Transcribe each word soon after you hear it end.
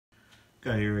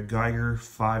Got here a Geiger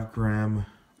 5-gram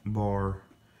bar.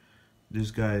 This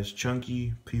guy is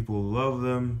chunky. People love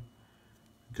them.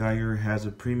 Geiger has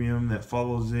a premium that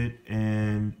follows it,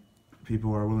 and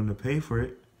people are willing to pay for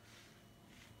it.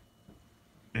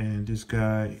 And this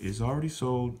guy is already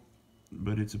sold,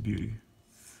 but it's a beauty.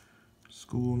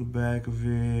 School on the back of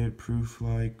it, proof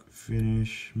like,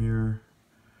 finish, mirror.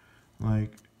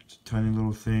 Like, it's a tiny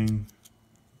little thing.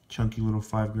 Chunky little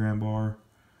 5-gram bar.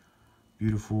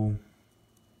 Beautiful.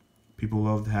 People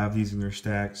love to have these in their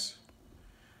stacks.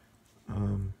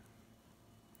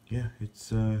 Yeah,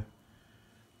 it's a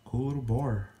cool little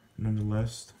bar,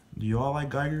 nonetheless. Do you all like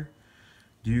Geiger?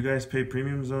 Do you guys pay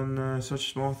premiums on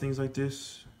such small things like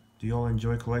this? Do you all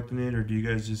enjoy collecting it, or do you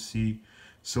guys just see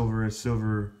silver as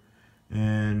silver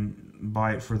and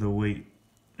buy it for the weight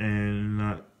and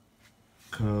not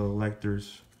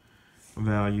collector's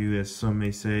value, as some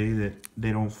may say, that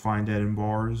they don't find that in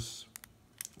bars,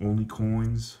 only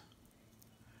coins?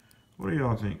 What do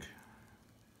y'all think?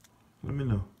 Let me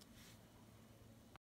know.